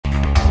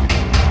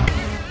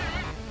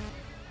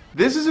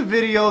This is a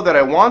video that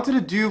I wanted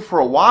to do for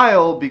a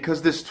while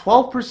because this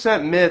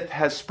 12% myth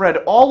has spread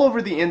all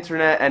over the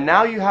internet, and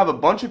now you have a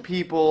bunch of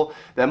people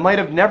that might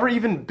have never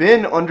even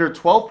been under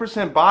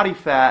 12% body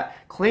fat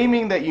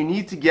claiming that you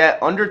need to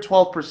get under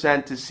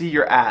 12% to see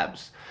your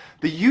abs.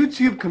 The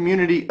YouTube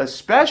community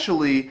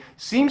especially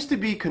seems to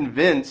be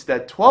convinced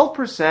that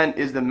 12%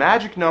 is the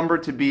magic number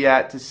to be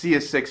at to see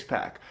a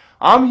six-pack.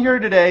 I'm here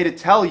today to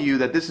tell you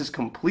that this is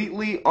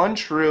completely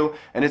untrue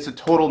and it's a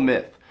total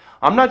myth.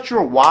 I'm not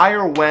sure why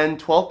or when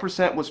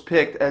 12% was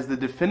picked as the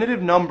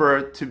definitive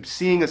number to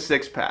seeing a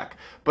six-pack,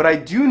 but I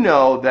do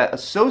know that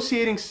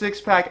associating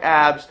six-pack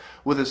abs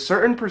with a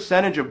certain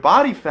percentage of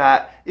body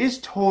fat is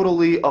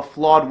totally a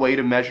flawed way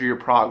to measure your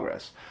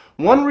progress.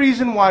 One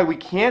reason why we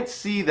can't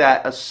see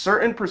that a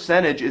certain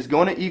percentage is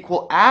going to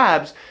equal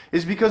abs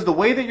is because the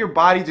way that your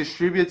body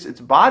distributes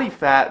its body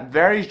fat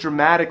varies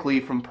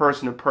dramatically from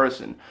person to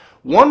person.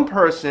 One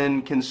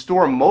person can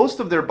store most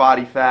of their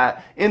body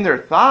fat in their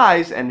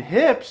thighs and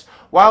hips,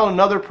 while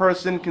another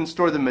person can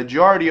store the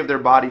majority of their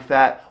body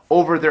fat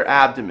over their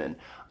abdomen.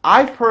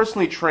 I've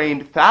personally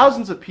trained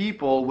thousands of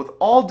people with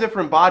all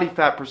different body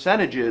fat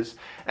percentages,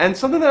 and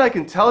something that I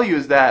can tell you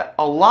is that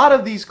a lot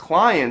of these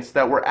clients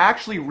that were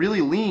actually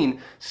really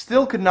lean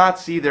still could not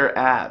see their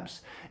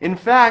abs. In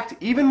fact,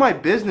 even my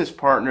business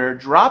partner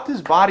dropped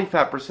his body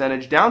fat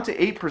percentage down to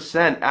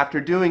 8%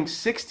 after doing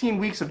 16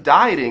 weeks of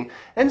dieting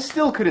and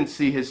still couldn't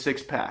see his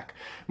six-pack.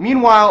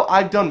 Meanwhile,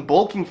 I've done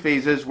bulking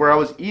phases where I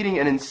was eating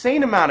an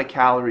insane amount of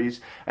calories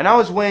and I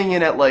was weighing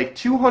in at like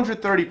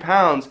 230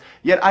 pounds,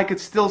 yet I could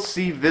still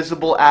see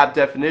visible ab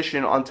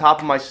definition on top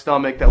of my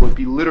stomach that would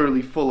be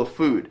literally full of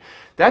food.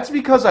 That's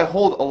because I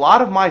hold a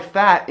lot of my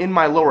fat in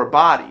my lower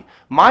body.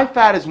 My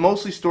fat is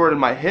mostly stored in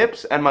my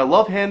hips and my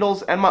love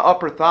handles and my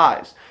upper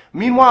thighs.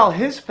 Meanwhile,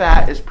 his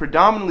fat is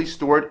predominantly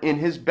stored in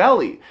his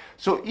belly.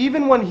 So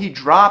even when he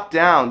dropped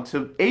down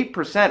to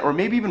 8% or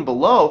maybe even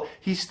below,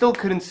 he still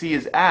couldn't see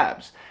his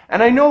abs.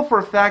 And I know for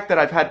a fact that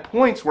I've had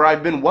points where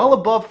I've been well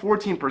above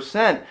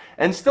 14%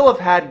 and still have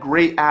had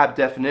great ab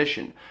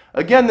definition.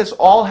 Again, this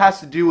all has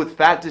to do with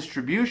fat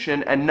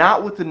distribution and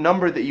not with the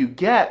number that you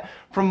get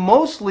from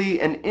mostly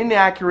an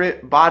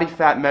inaccurate body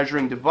fat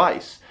measuring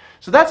device.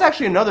 So that's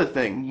actually another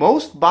thing.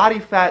 Most body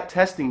fat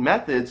testing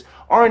methods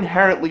are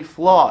inherently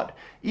flawed.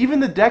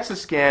 Even the DEXA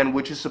scan,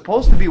 which is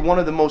supposed to be one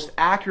of the most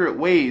accurate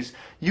ways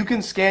you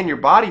can scan your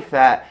body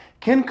fat,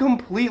 can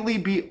completely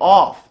be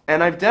off,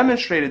 and I've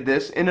demonstrated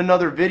this in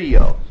another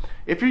video.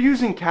 If you're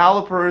using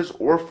calipers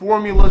or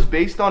formulas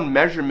based on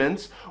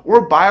measurements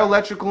or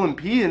bioelectrical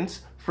impedance,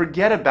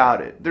 forget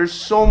about it. There's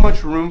so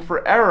much room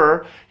for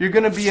error, you're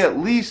going to be at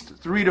least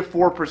 3 to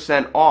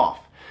 4% off.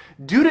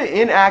 Due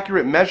to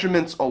inaccurate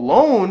measurements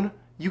alone,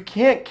 you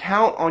can't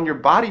count on your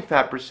body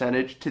fat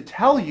percentage to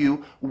tell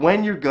you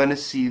when you're going to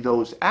see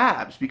those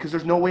abs because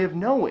there's no way of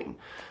knowing.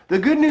 The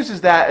good news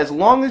is that as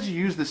long as you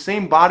use the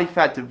same body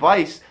fat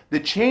device, the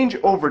change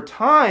over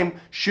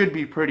time should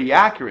be pretty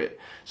accurate.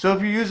 So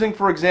if you're using,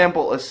 for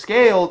example, a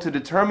scale to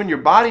determine your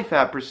body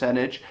fat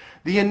percentage,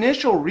 the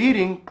initial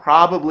reading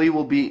probably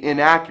will be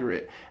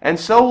inaccurate, and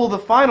so will the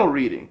final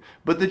reading,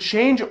 but the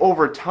change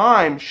over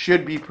time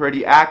should be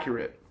pretty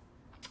accurate.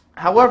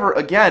 However,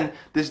 again,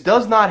 this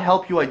does not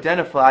help you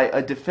identify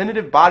a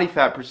definitive body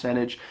fat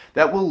percentage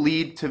that will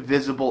lead to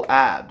visible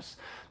abs.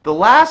 The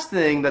last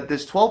thing that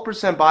this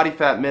 12% body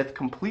fat myth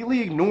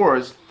completely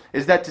ignores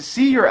is that to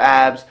see your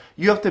abs,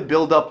 you have to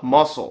build up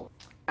muscle.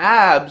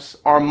 Abs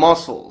are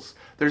muscles.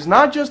 There's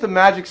not just a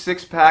magic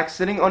six-pack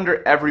sitting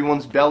under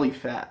everyone's belly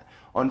fat.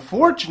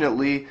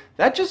 Unfortunately,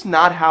 that's just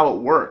not how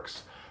it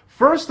works.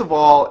 First of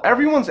all,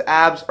 everyone's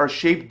abs are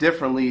shaped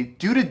differently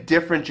due to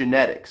different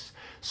genetics.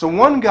 So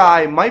one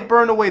guy might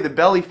burn away the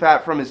belly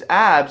fat from his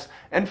abs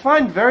and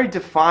find very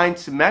defined,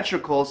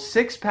 symmetrical,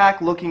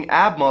 six-pack looking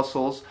ab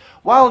muscles,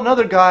 while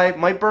another guy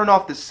might burn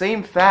off the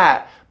same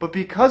fat, but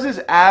because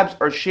his abs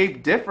are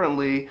shaped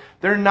differently,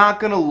 they're not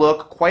going to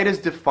look quite as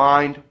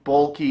defined,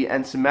 bulky,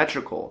 and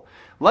symmetrical.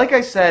 Like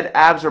I said,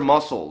 abs are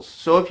muscles.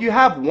 So if you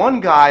have one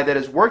guy that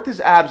has worked his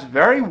abs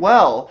very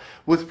well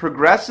with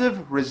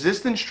progressive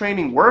resistance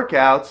training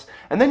workouts,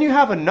 and then you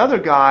have another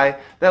guy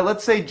that,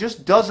 let's say,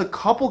 just does a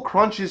couple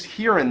crunches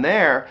here and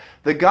there,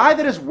 the guy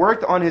that has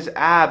worked on his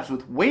abs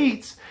with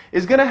weights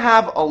is going to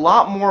have a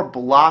lot more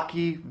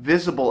blocky,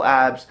 visible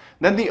abs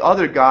than the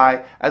other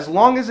guy, as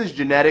long as his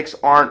genetics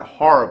aren't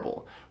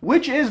horrible.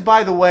 Which is,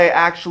 by the way,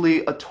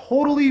 actually a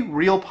totally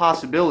real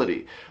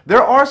possibility.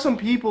 There are some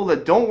people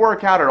that don't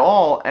work out at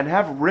all and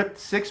have ripped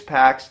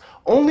six-packs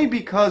only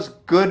because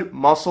good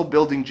muscle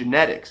building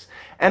genetics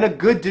and a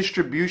good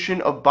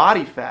distribution of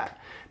body fat.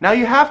 Now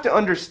you have to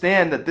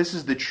understand that this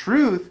is the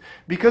truth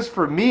because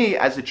for me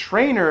as a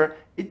trainer,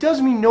 it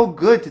does me no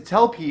good to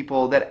tell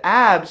people that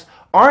abs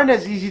aren't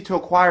as easy to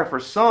acquire for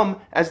some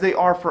as they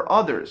are for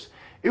others.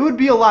 it would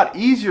be a lot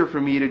easier for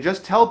me to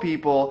just tell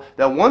people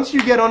that once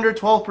you get under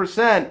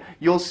 12%,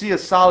 you'll see a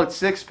solid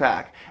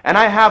six-pack. And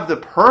I have the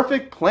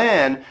perfect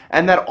plan,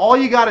 and that all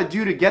you got to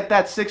do to get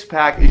that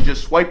six-pack is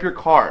just swipe your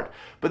card.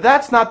 But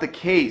that's not the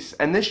case,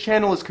 and this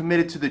channel is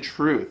committed to the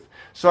truth.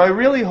 So I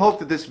really hope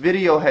that this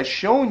video has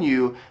shown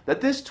you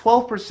that this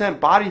 12%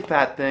 body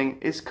fat thing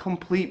is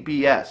complete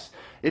BS.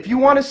 If you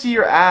want to see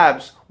your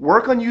abs,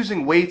 work on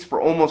using weights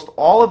for almost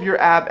all of your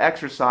ab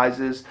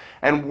exercises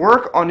and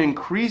work on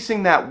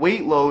increasing that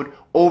weight load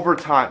over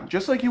time,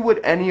 just like you would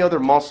any other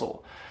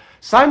muscle.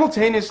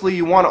 Simultaneously,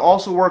 you want to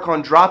also work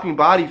on dropping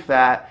body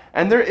fat,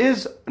 and there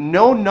is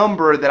no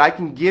number that I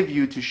can give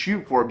you to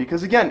shoot for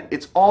because, again,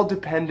 it's all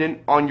dependent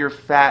on your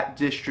fat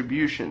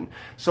distribution.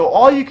 So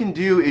all you can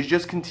do is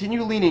just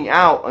continue leaning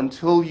out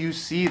until you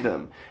see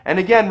them. And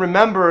again,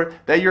 remember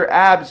that your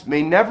abs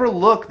may never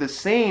look the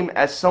same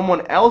as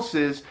someone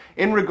else's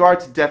in regard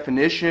to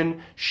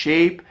definition,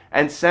 shape,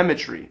 and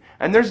symmetry.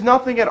 And there's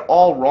nothing at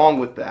all wrong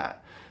with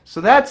that. So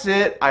that's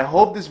it. I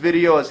hope this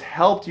video has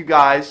helped you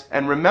guys,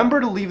 and remember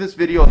to leave this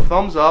video a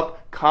thumbs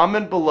up,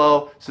 comment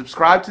below,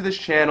 subscribe to this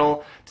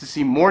channel to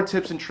see more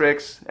tips and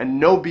tricks and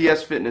no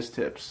BS fitness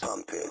tips.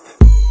 Pump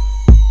it.